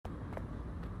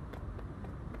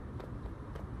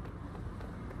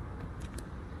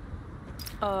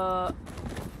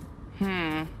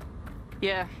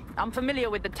Yeah, I'm familiar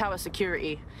with the tower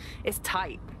security. It's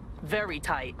tight. Very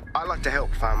tight. I'd like to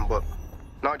help, fam, but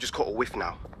now I just caught a whiff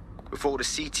now. With all the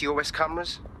CTOS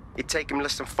cameras, it'd take him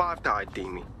less than 5 to ID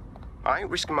me. I ain't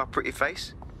risking my pretty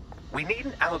face. We need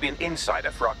an Albion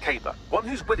insider for our caper, one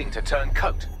who's willing to turn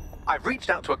coat. I've reached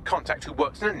out to a contact who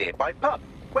works in a nearby pub.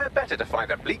 Where better to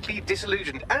find a bleakly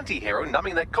disillusioned anti-hero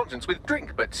numbing their conscience with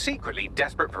drink, but secretly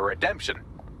desperate for redemption.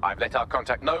 I've let our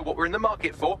contact know what we're in the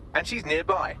market for, and she's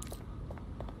nearby.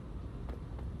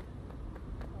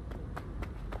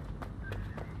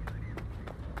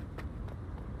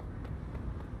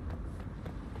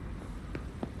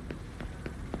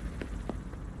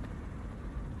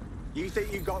 You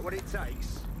think you got what it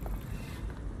takes?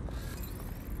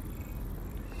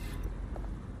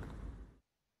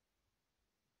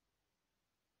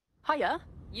 Hiya.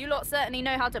 You lot certainly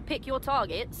know how to pick your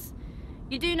targets.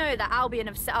 You do know that Albion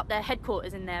have set up their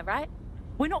headquarters in there, right?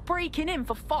 We're not breaking in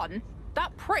for fun.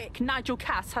 That prick, Nigel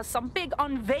Cass, has some big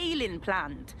unveiling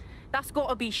planned. That's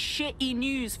gotta be shitty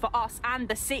news for us and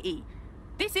the city.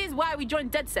 This is why we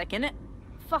joined DedSec, innit?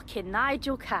 Fucking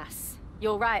Nigel Cass.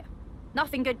 You're right.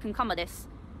 Nothing good can come of this.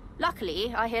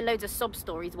 Luckily, I hear loads of sob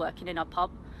stories working in our pub.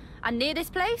 And near this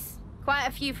place, quite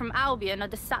a few from Albion are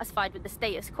dissatisfied with the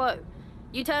status quo.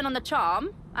 You turn on the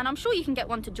charm, and I'm sure you can get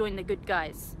one to join the good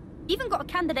guys. Even got a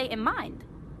candidate in mind.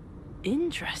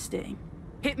 Interesting.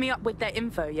 Hit me up with their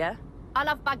info, yeah? I'll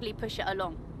have Bagley push it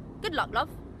along. Good luck, love.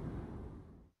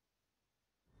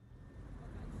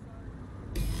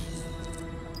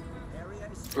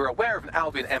 We're aware of an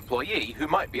Albion employee who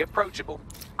might be approachable.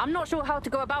 I'm not sure how to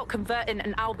go about converting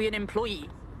an Albion employee.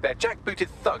 They're jackbooted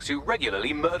thugs who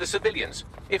regularly murder civilians.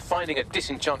 If finding a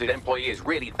disenchanted employee is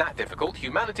really that difficult,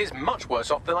 humanity's much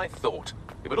worse off than I thought.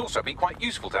 It would also be quite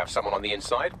useful to have someone on the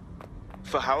inside.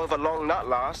 For however long that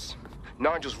lasts,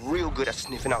 Nigel's real good at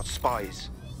sniffing out spies.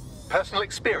 Personal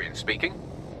experience speaking?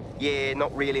 Yeah,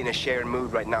 not really in a sharing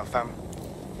mood right now, fam.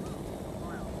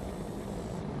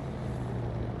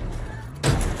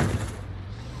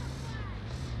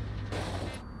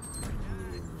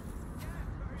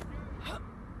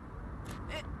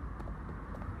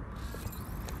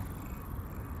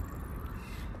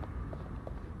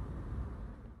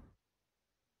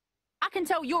 I can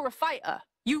tell you're a fighter.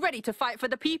 You ready to fight for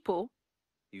the people?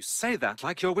 You say that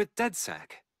like you're with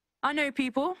DedSec. I know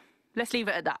people. Let's leave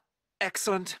it at that.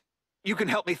 Excellent. You can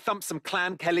help me thump some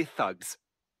Clan Kelly thugs.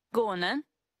 Go on then.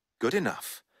 Good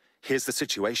enough. Here's the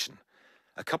situation.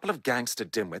 A couple of gangster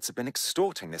dimwits have been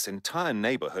extorting this entire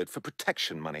neighborhood for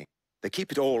protection money. They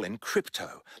keep it all in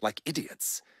crypto, like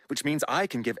idiots, which means I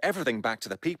can give everything back to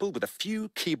the people with a few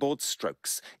keyboard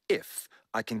strokes, if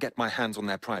I can get my hands on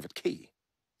their private key.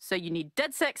 So you need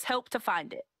DedSec's help to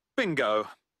find it. Bingo.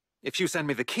 If you send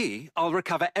me the key, I'll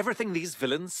recover everything these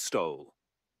villains stole.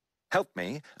 Help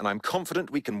me, and I'm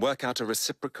confident we can work out a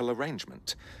reciprocal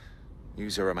arrangement.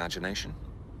 Use your imagination.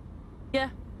 Yeah,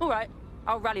 all right.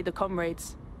 I'll rally the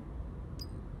comrades.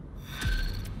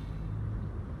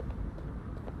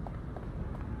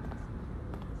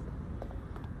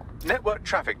 Network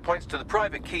traffic points to the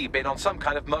private key being on some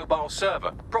kind of mobile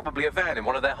server, probably a van in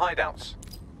one of their hideouts.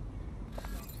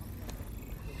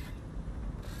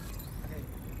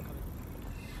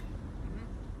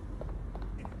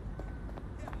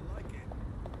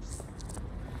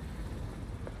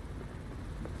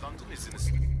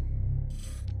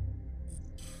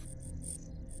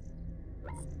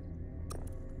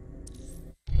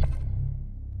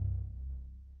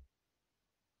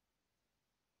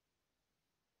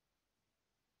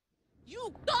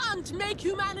 You can't make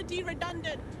humanity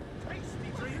redundant!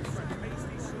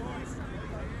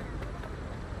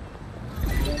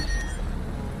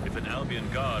 If an Albion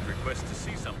guard requests to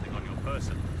see something on your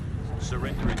person,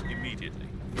 surrender it immediately.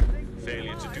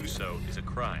 Failure to do so is a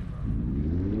crime.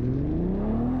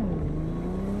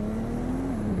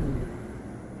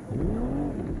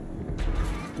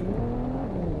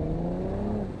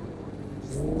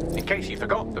 In case you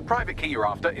forgot, the private key you're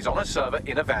after is on a server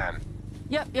in a van.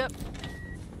 Yep.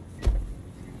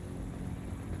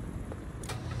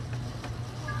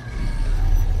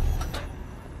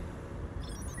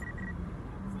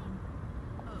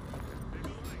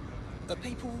 Are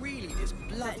people really this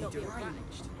bloody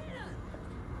deranged?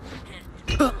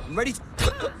 Ready to...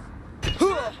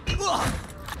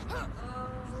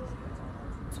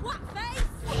 Twat face!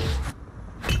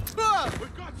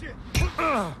 We've got you!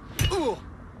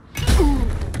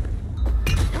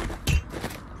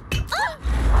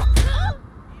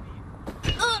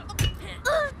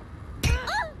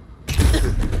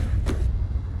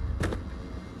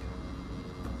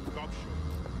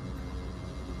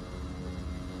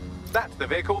 That's the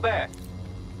vehicle there.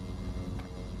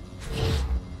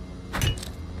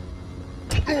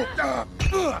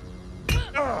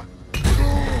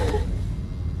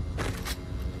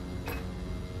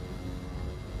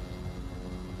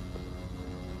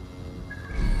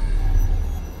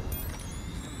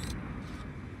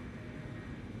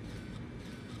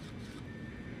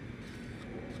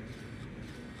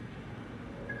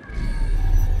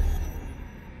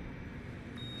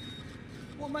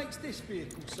 What makes this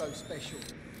vehicle so special?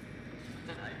 I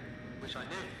don't know. Wish I knew.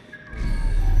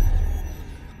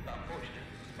 But unfortunately,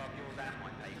 it's above yours and my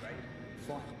pay grade.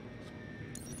 Fine.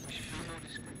 We should be more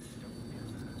discreet.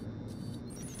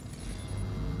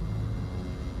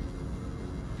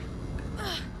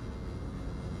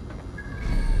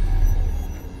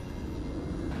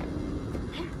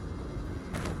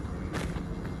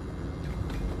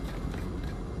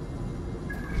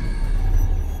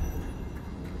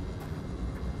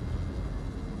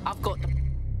 I've got the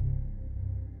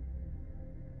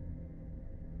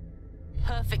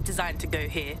perfect design to go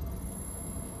here.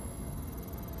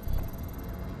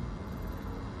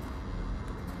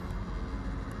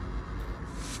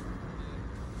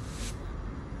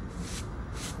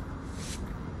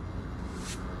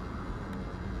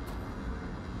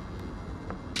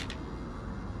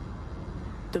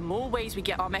 The more ways we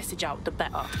get our message out, the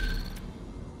better.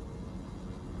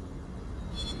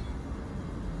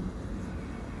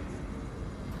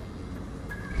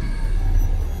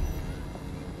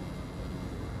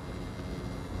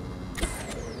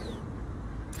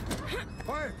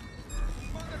 Hey!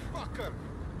 Motherfucker!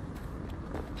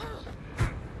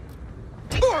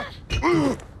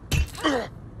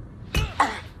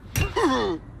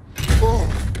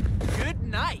 Good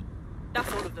night.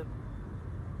 That's all of them.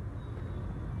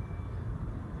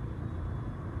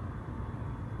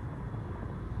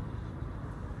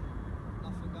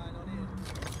 Nothing going on here.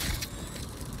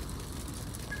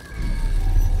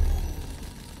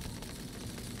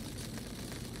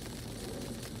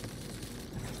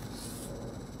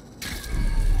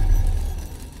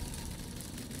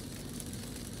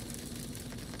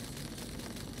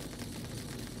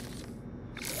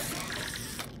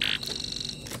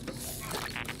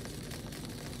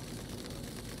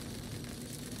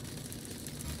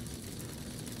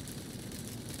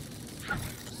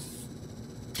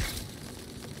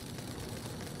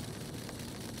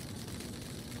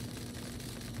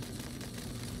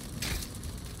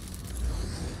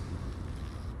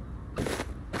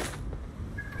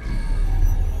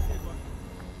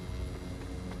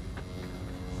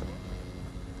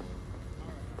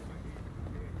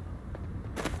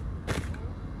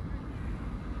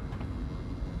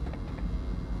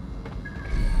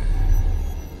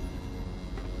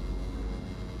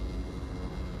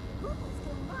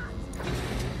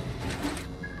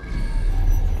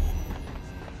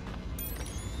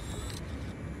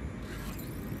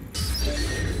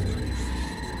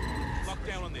 Lock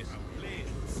down on this, please.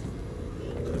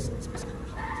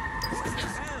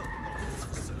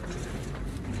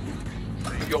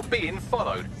 You're being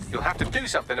followed. You'll have to do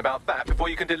something about that before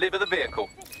you can deliver the vehicle.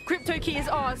 Crypto key is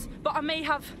ours, but I may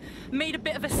have made a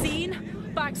bit of a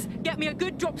scene. Bags, get me a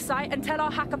good drop site and tell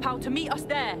our hacker pal to meet us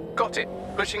there. Got it.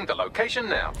 Pushing the location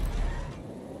now.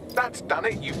 That's done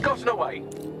it. You've gotten away.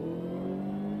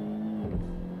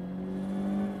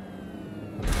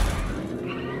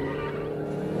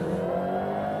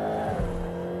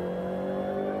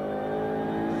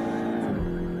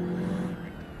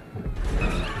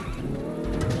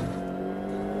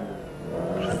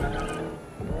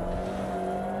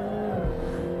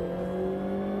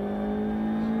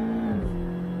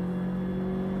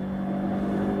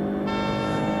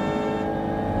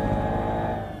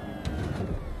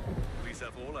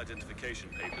 Identification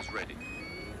papers ready.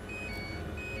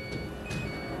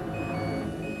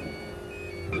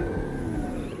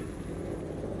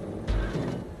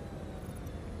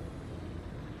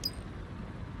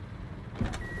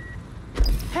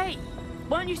 Hey,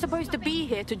 weren't you supposed to be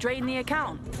here to drain the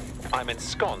account? I'm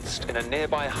ensconced in a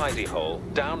nearby hidey hole,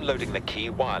 downloading the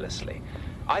key wirelessly.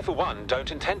 I, for one,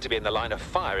 don't intend to be in the line of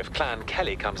fire if Clan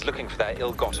Kelly comes looking for their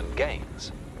ill-gotten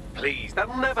gains. Please,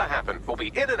 that'll never happen. We'll be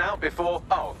in and out before...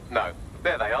 Oh, no.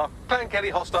 There they are. Clan Kelly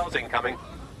hostiles incoming.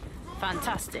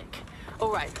 Fantastic.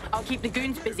 All right, I'll keep the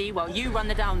goons busy while you run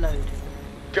the download.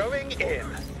 Going in.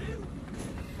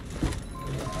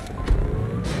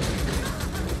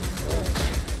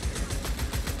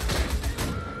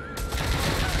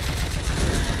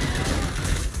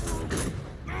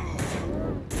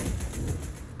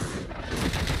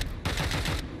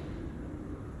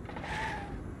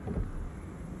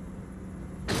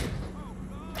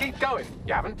 Keep going.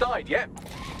 You haven't died yet.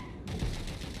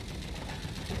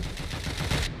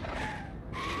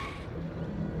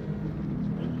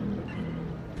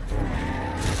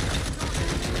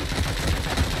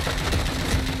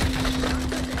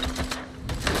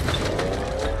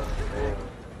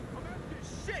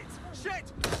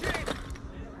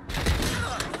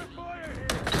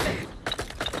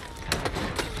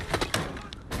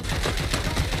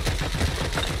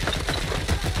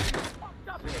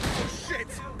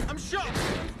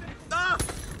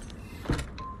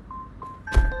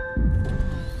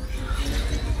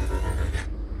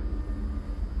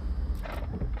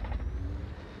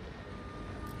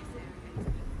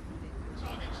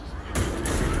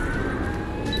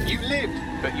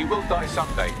 but you will die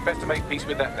someday. Best to make peace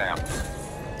with that now.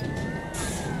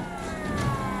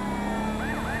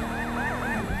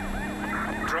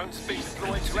 Drone speed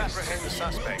deployed to apprehend the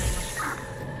suspect.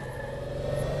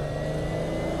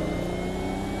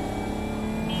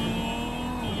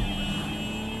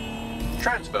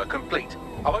 Transfer complete.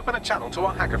 I'll open a channel to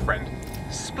our hacker friend.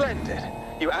 Splendid.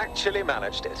 You actually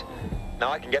managed it.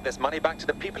 Now I can get this money back to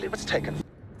the people it was taken from.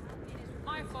 It is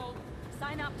my fault.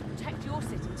 Sign up to protect your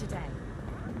city today.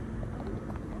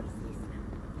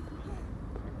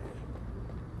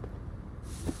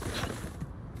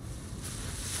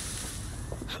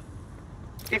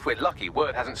 If we're lucky,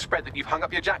 word hasn't spread that you've hung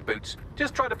up your jackboots.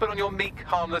 Just try to put on your meek,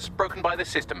 harmless, broken by the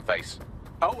system face.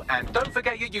 Oh, and don't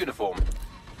forget your uniform.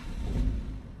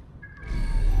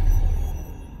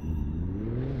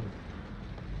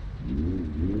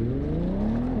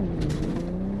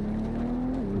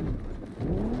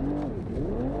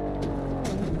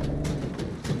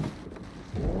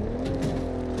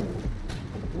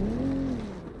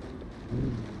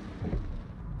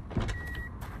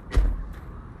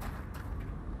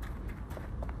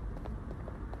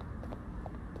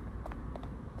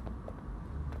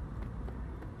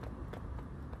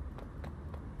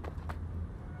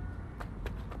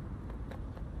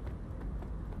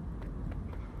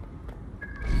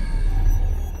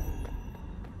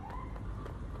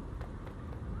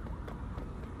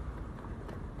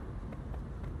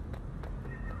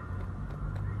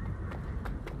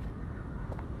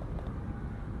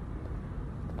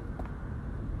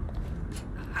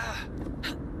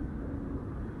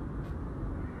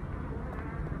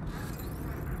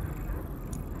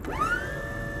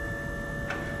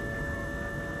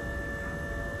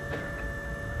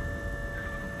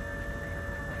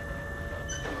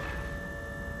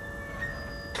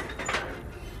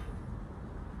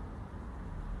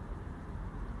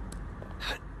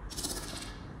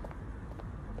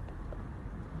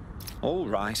 All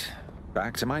right,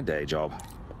 back to my day job.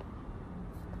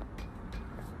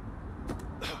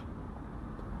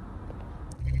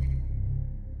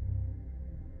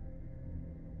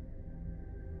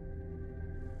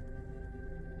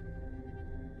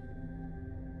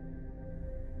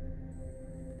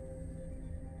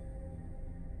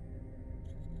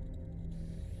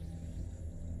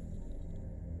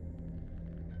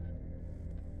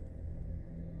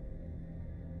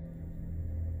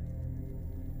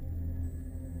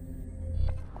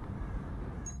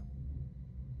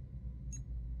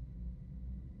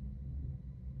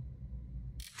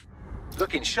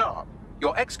 Looking sharp.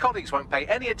 Your ex-colleagues won't pay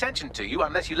any attention to you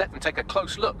unless you let them take a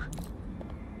close look.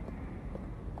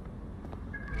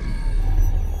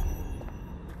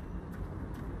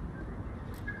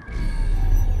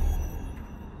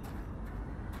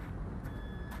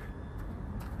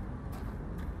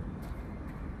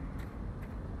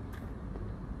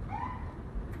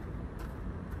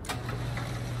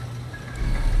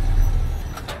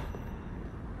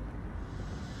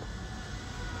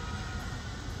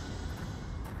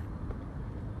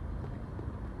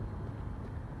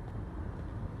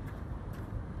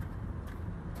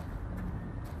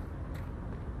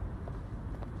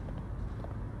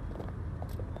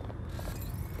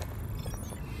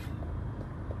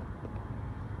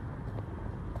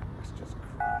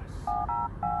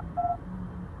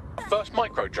 First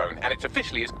microdrone, and it's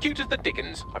officially as cute as the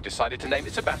dickens. I've decided to name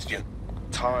it Sebastian.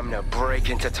 Time to break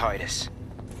into Tidis.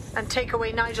 And take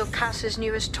away Nigel Cass's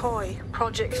newest toy,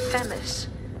 Project THEMIS.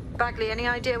 Bagley, any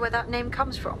idea where that name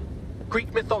comes from?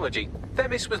 Greek mythology.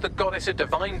 Themis was the goddess of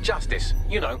divine justice.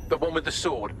 You know, the one with the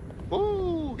sword.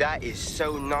 Ooh, that is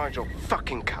so Nigel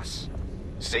fucking Cass.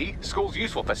 See? School's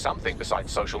useful for something besides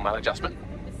social maladjustment.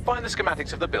 Find the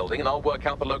schematics of the building and I'll work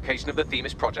out the location of the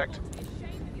THEMIS project.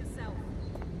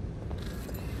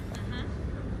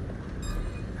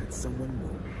 Someone more.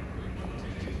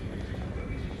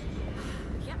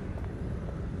 Yep.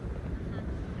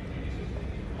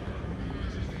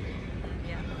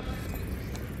 Yeah.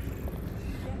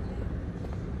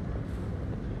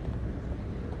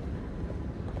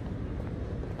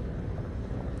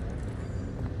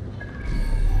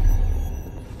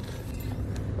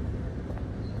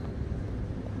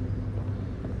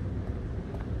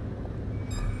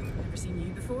 Never seen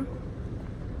you before?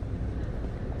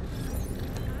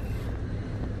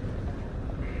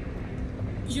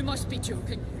 You must be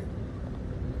joking.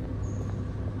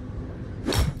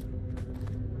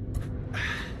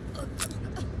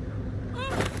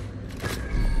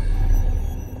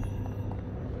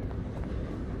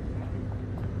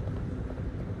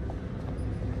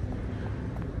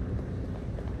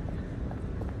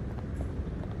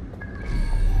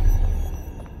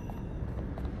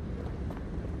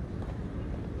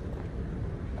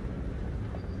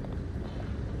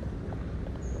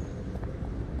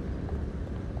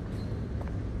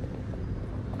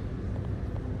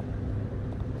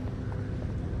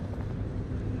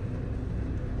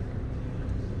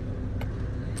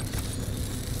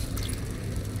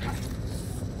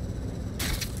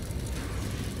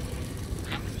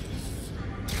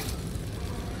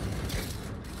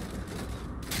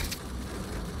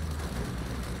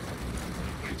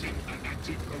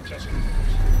 massive protest.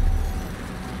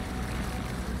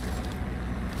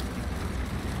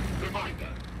 Reminder,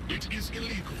 it is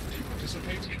illegal to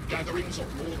participate in gatherings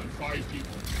of more than 5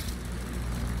 people.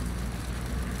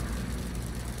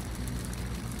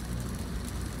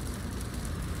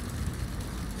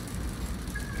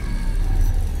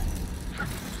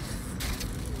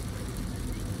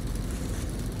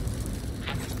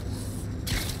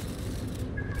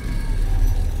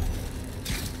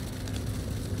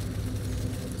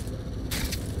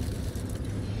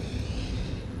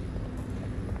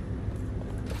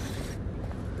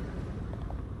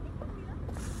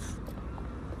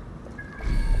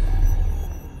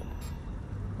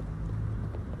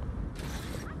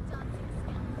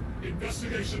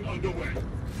 Investigation underway.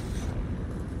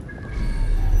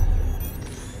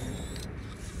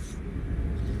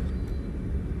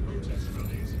 Protest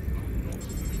rallies are not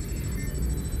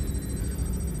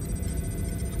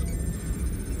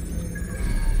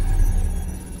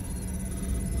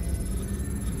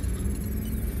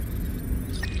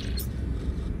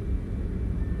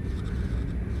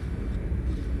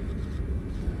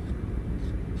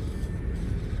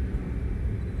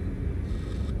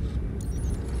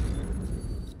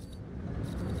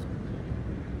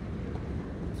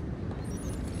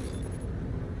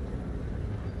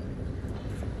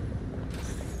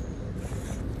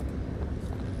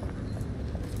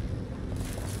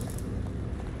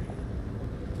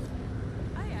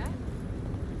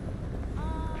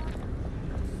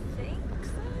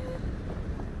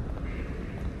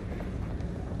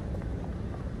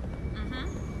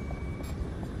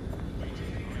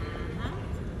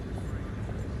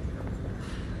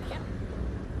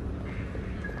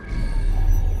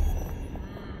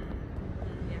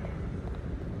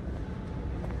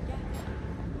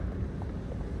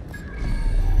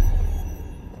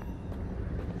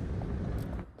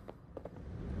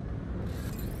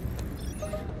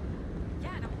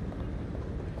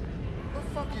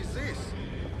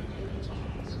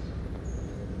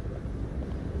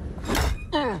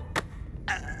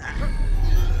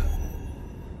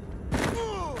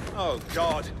Oh,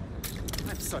 God.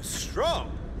 I'm so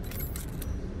strong.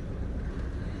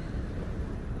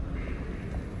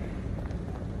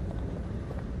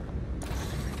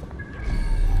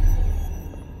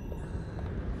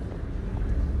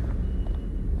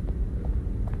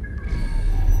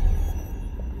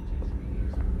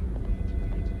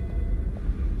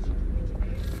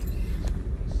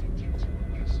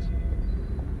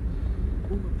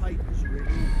 All the papers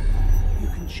ready. You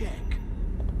can check.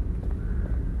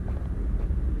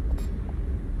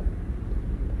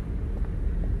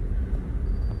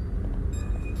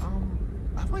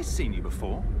 Have I seen you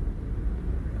before?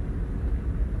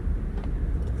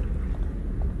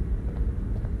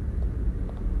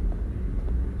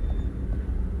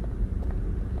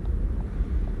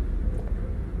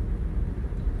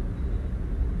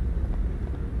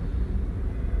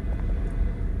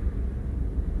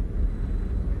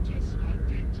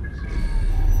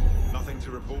 nothing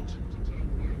to report.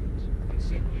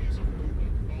 Assemblies of more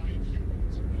than 5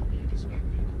 humans will be disbanded.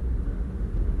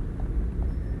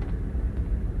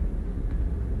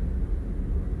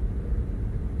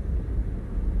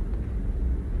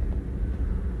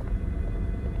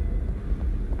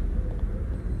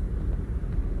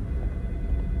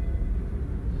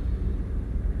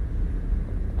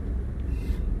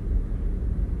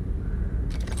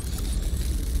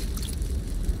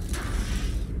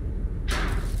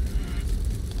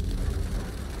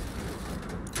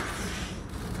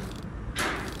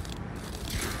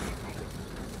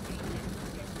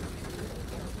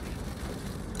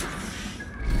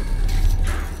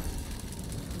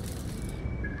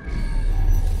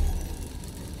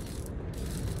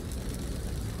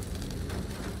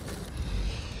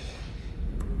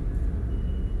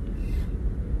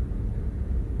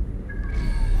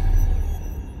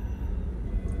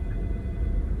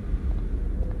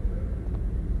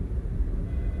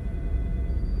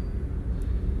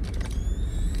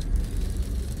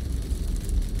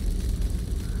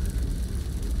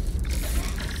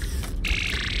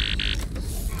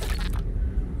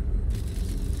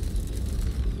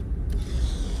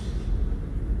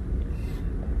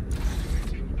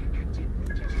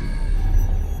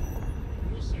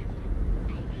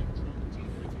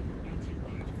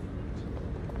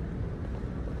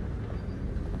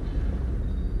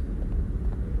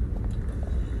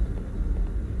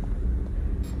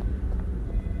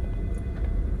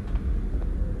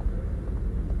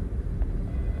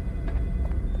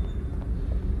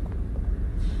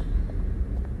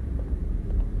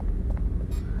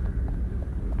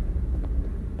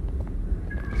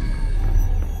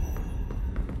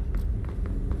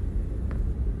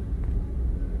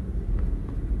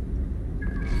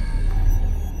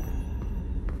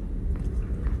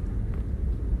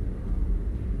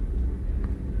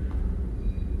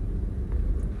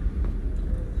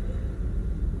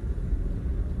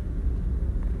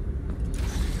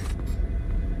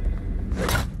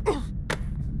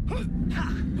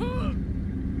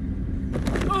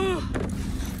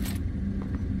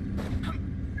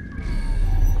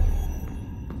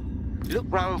 Look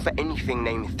round for anything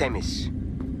named THEMIS.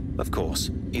 Of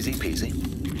course. Easy peasy.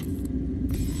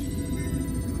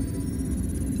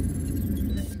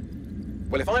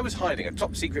 Well, if I was hiding a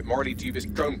top-secret, morally dubious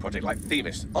drone project like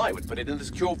THEMIS, I would put it in the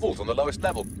secure vault on the lowest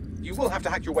level. You will have to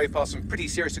hack your way past some pretty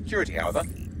serious security, however.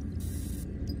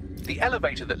 The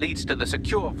elevator that leads to the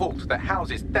secure vault that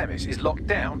houses THEMIS is locked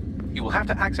down. You will have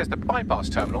to access the bypass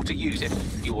terminal to use it.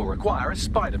 You will require a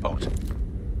spider bot.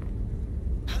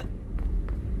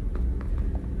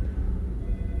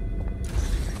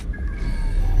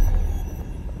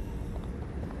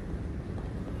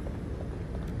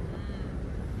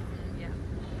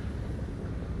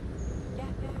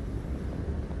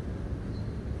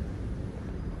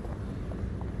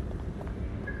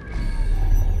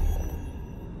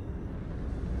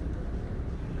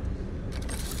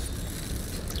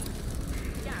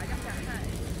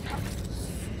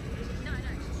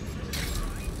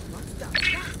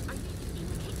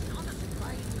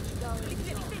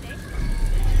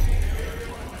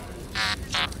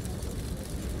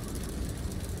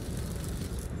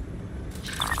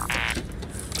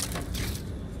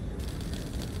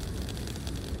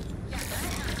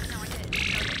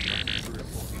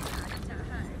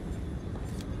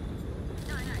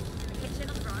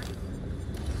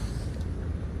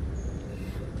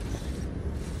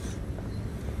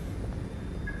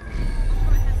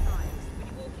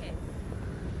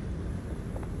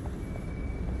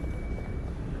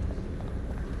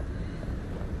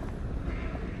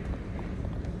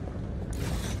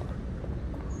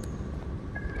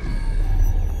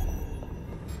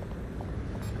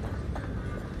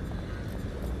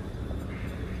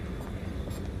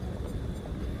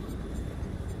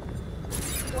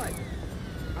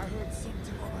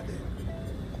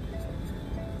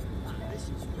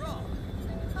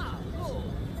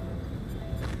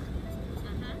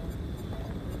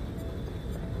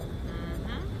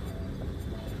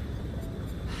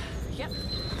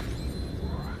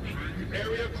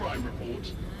 Area crime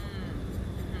report.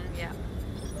 Yeah.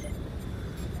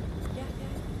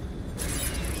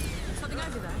 Something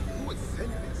over there. Who would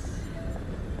send this?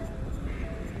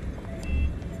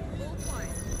 All quiet.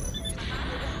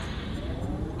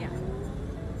 Yeah.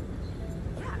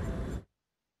 Yeah.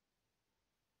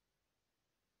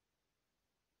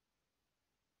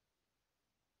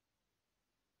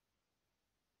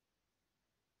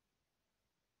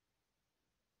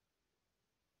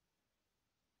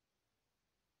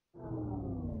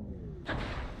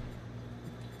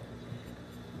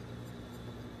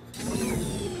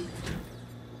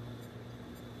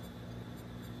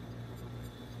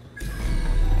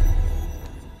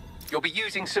 You'll be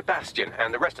using Sebastian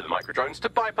and the rest of the Microdrones to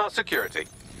bypass security.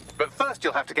 But first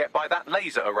you'll have to get by that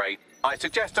laser array. I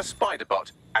suggest a spider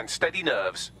bot and steady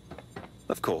nerves.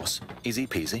 Of course. Easy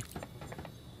peasy.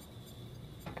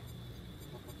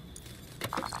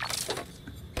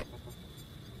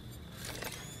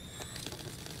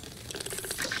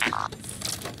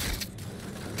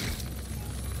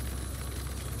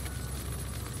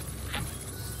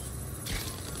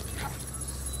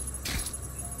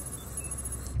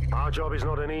 Our job is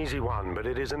not an easy one, but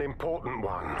it is an important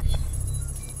one.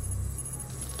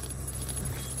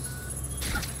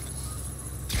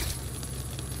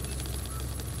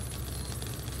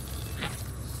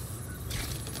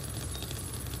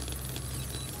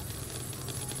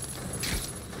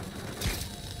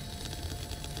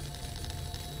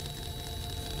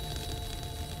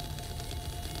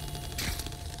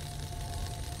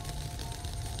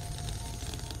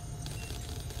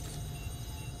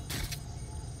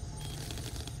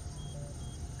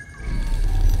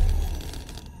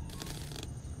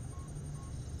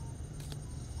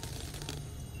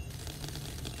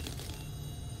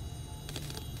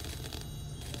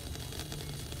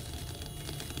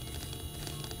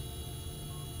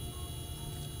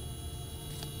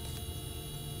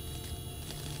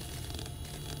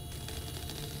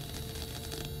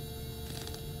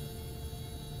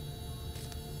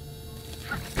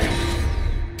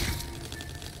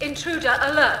 Intruder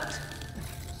alert.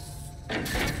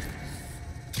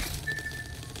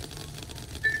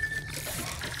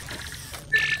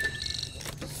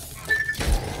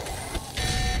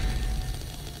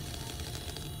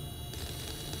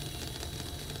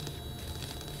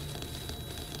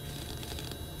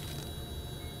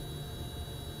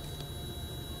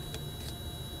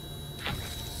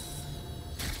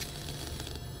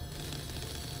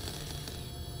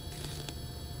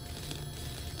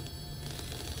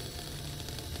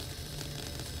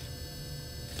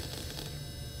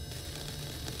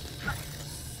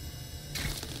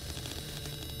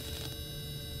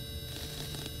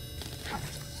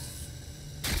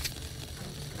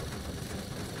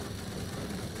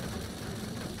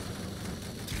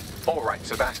 All right,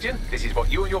 Sebastian, this is what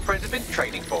you and your friends have been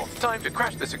training for. Time to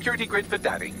crash the security grid for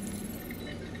Daddy.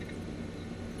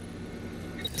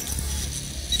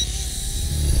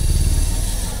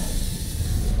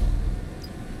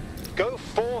 Go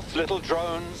forth, little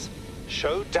drones.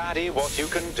 Show Daddy what you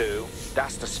can do.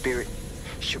 That's the spirit.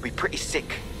 She'll be pretty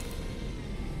sick.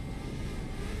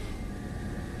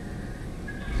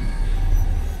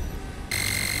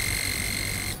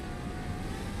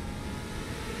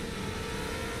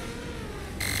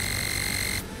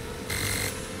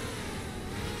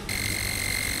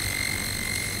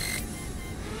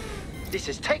 This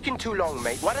is taking too long,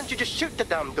 mate. Why don't you just shoot the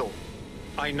damn door?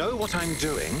 I know what I'm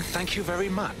doing. Thank you very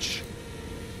much.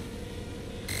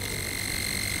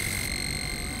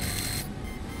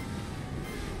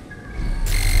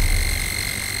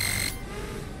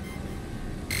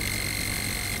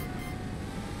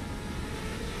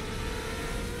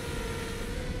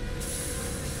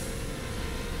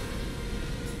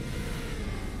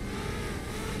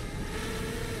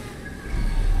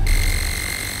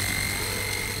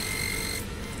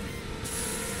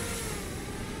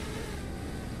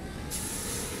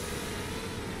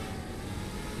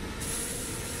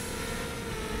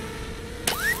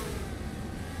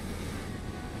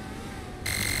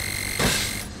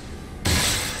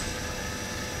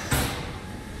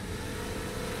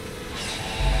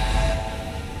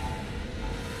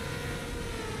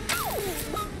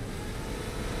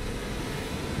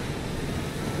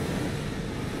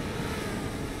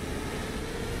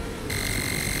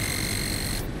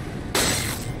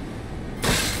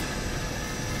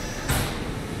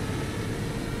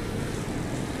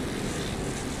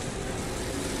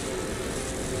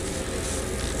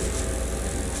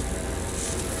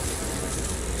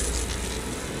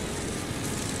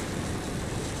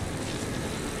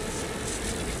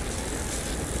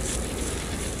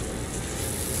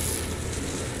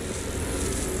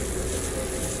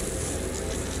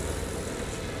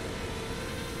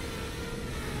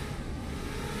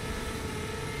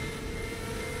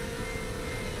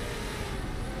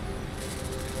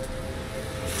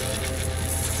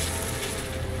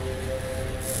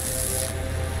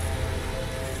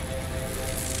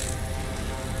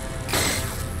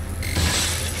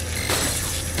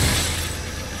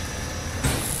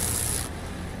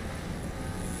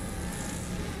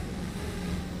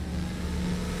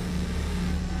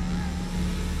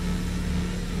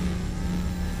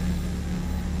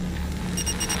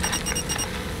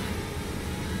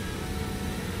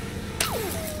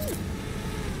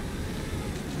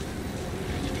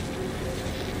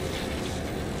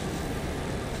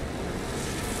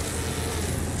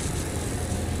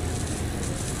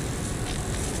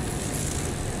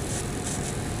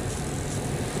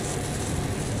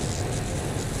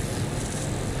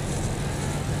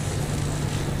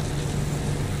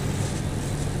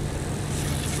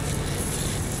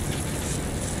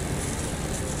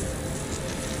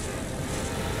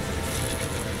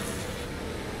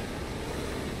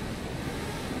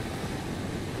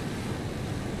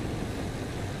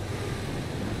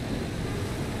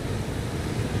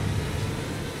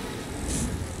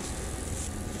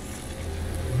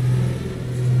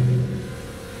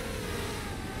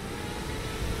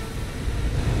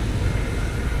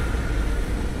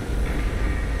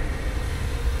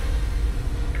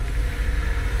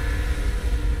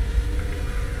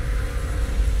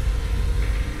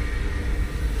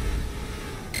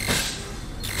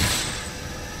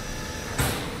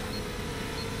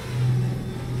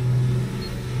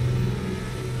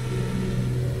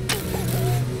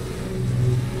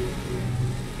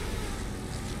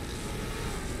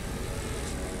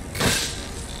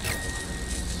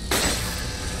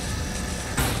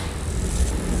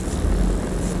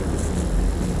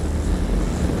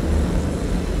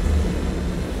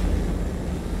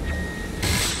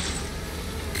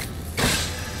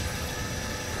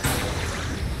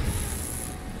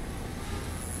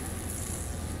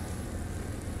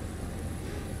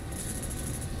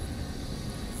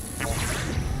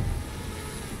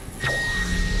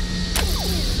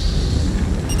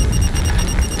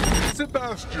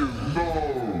 Sebastian, no!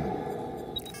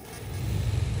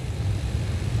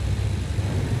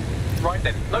 Right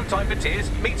then, no time for tears.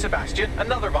 Meet Sebastian,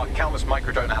 another of our countless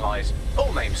microdrone allies.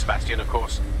 All named Sebastian, of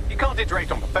course. You can't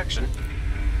iterate on perfection.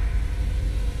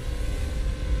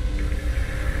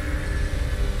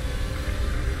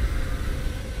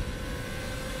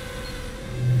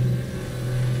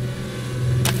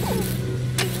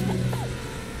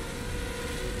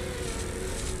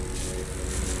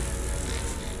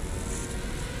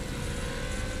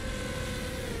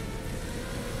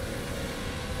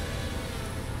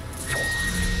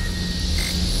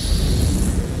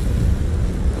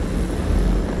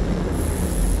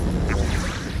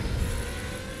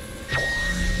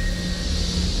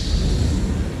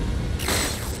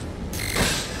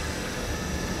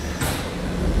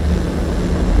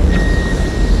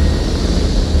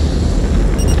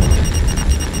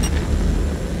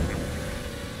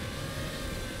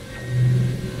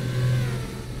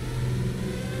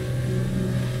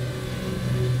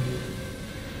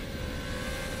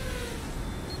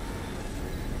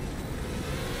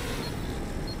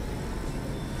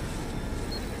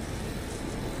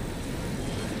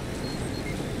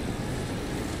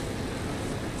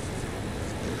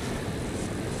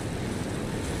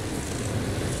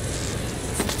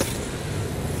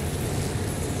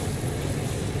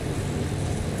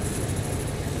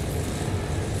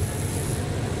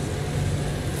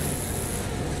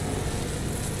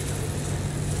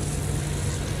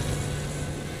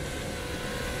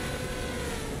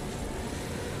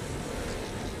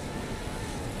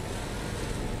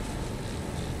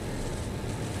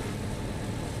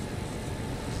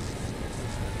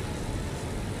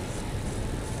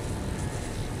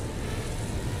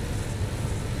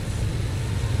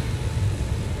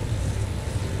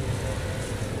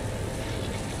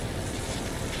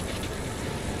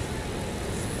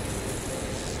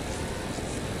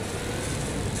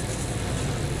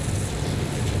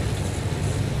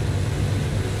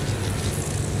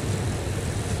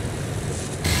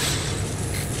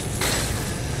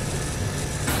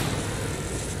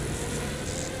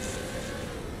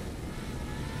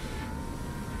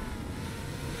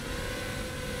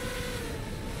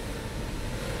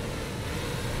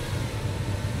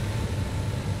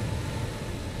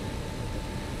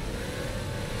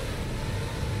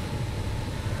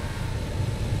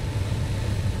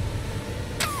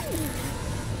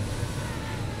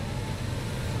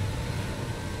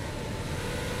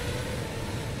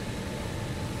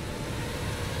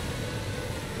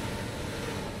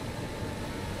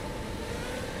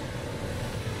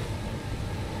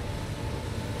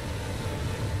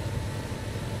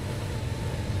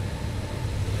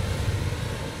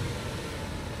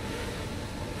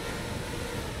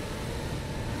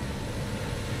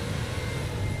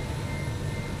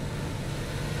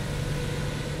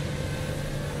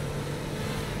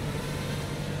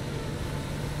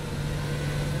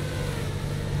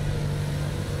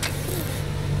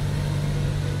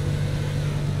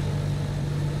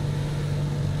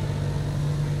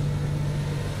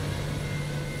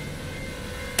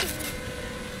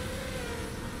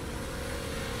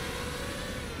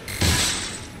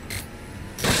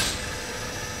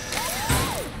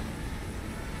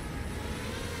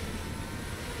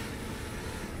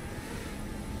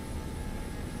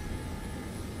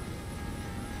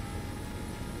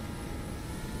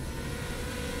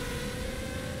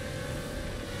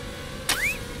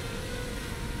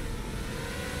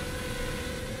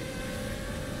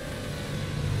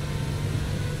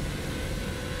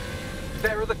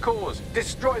 further the cause.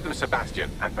 Destroy them,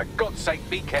 Sebastian, and for God's sake,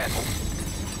 be careful.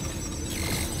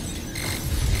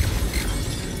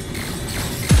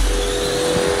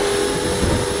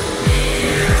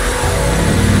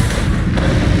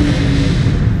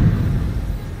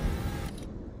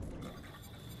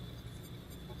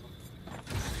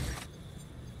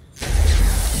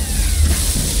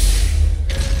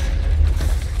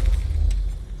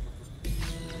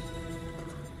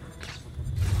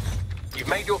 You've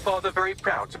made your father very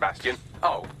proud, Sebastian.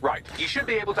 Oh, right. You should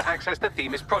be able to access the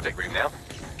THEMIS project room now.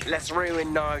 Let's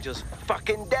ruin Nigel's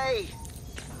fucking day.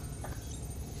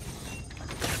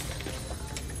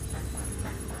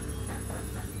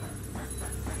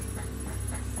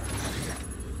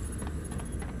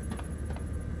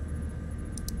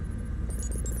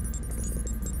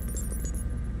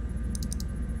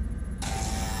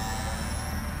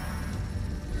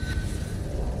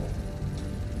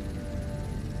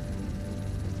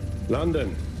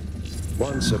 London,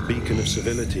 once a beacon of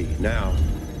civility, now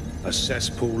a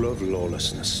cesspool of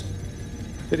lawlessness.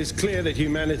 It is clear that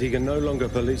humanity can no longer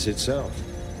police itself.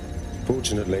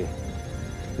 Fortunately,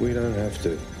 we don't have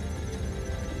to.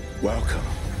 Welcome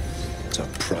to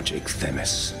Project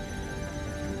THEMIS.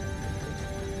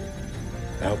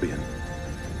 Albion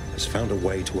has found a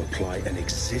way to apply an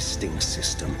existing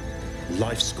system,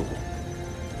 LifeScore,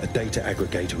 a data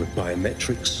aggregator of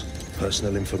biometrics,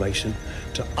 personal information,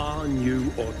 to our new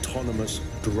autonomous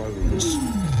drones.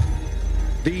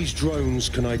 These drones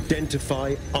can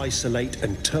identify, isolate,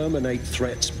 and terminate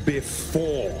threats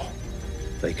before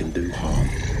they can do harm.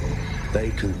 They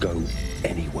can go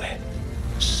anywhere,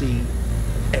 see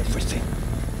everything.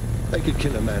 They could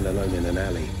kill a man alone in an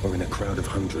alley or in a crowd of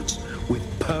hundreds with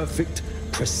perfect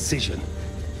precision.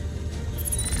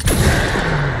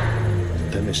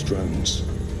 THEMIS drones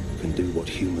can do what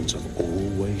humans have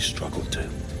always struggled to.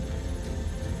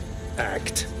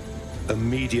 Act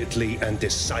immediately and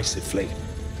decisively.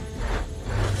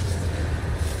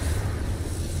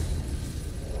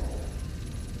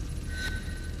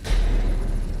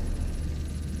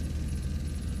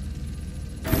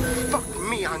 Fuck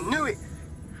me, I knew it.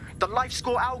 The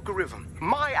LifeScore algorithm.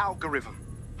 My algorithm.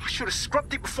 I should have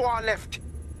scrubbed it before I left.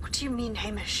 What do you mean,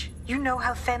 Hamish? You know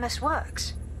how THEMIS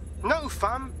works? No,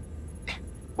 fam.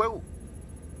 Well,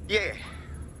 yeah.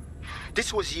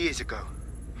 This was years ago.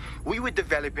 We were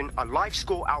developing a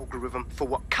LifeScore algorithm for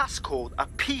what Cass called a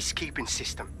peacekeeping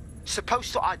system.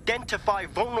 Supposed to identify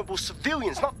vulnerable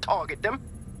civilians, not target them.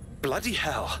 Bloody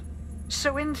hell.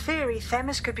 So in theory,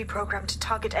 THEMIS could be programmed to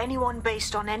target anyone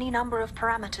based on any number of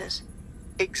parameters.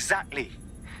 Exactly.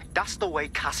 That's the way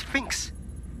Cass thinks.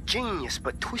 Genius,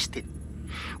 but twisted.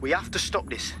 We have to stop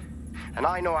this. And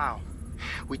I know how.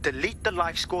 We delete the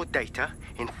LifeScore data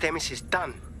and THEMIS is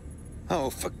done.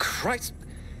 Oh, for Christ.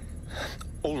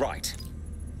 All right.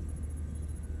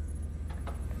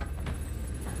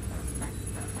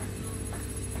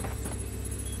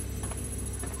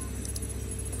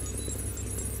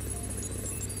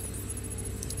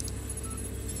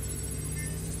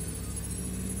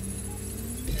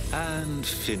 And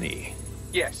Finny.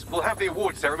 Yes, we'll have the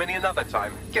award ceremony another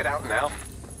time. Get out now.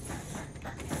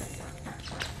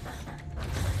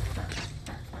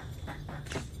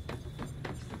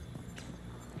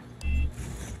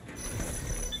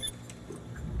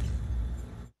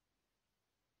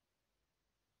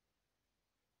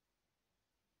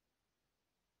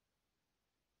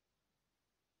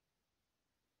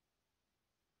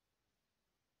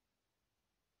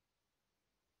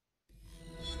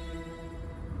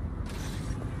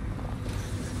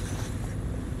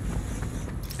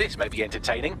 This may be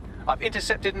entertaining. I've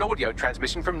intercepted an audio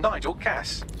transmission from Nigel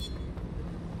Cass.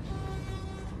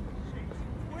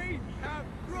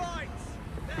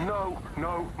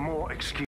 No more excuses.